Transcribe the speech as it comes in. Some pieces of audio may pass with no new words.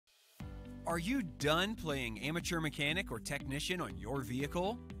Are you done playing amateur mechanic or technician on your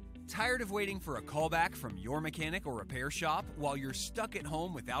vehicle? Tired of waiting for a callback from your mechanic or repair shop while you're stuck at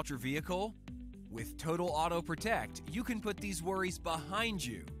home without your vehicle? With Total Auto Protect, you can put these worries behind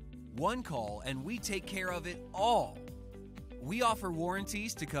you. One call and we take care of it all. We offer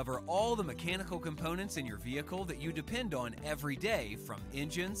warranties to cover all the mechanical components in your vehicle that you depend on every day, from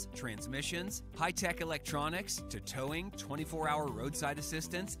engines, transmissions, high-tech electronics, to towing, 24-hour roadside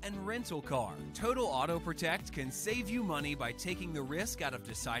assistance, and rental car. Total Auto Protect can save you money by taking the risk out of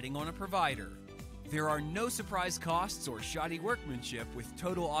deciding on a provider. There are no surprise costs or shoddy workmanship with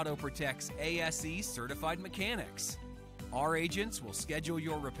Total Auto Protect's ASE certified mechanics. Our agents will schedule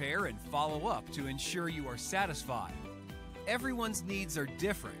your repair and follow up to ensure you are satisfied. Everyone's needs are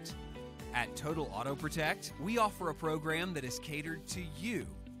different. At Total Auto Protect, we offer a program that is catered to you.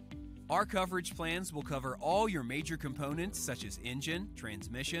 Our coverage plans will cover all your major components such as engine,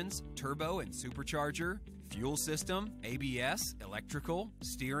 transmissions, turbo and supercharger, fuel system, ABS, electrical,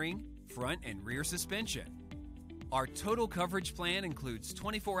 steering, front and rear suspension. Our total coverage plan includes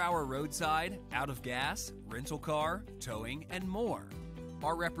 24-hour roadside, out of gas, rental car, towing, and more.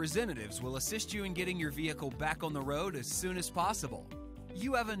 Our representatives will assist you in getting your vehicle back on the road as soon as possible.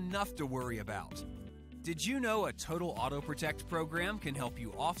 You have enough to worry about. Did you know a Total Auto Protect program can help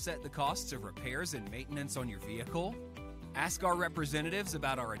you offset the costs of repairs and maintenance on your vehicle? Ask our representatives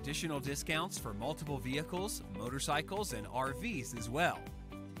about our additional discounts for multiple vehicles, motorcycles, and RVs as well.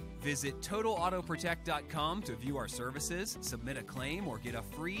 Visit TotalAutoProtect.com to view our services, submit a claim, or get a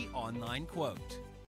free online quote.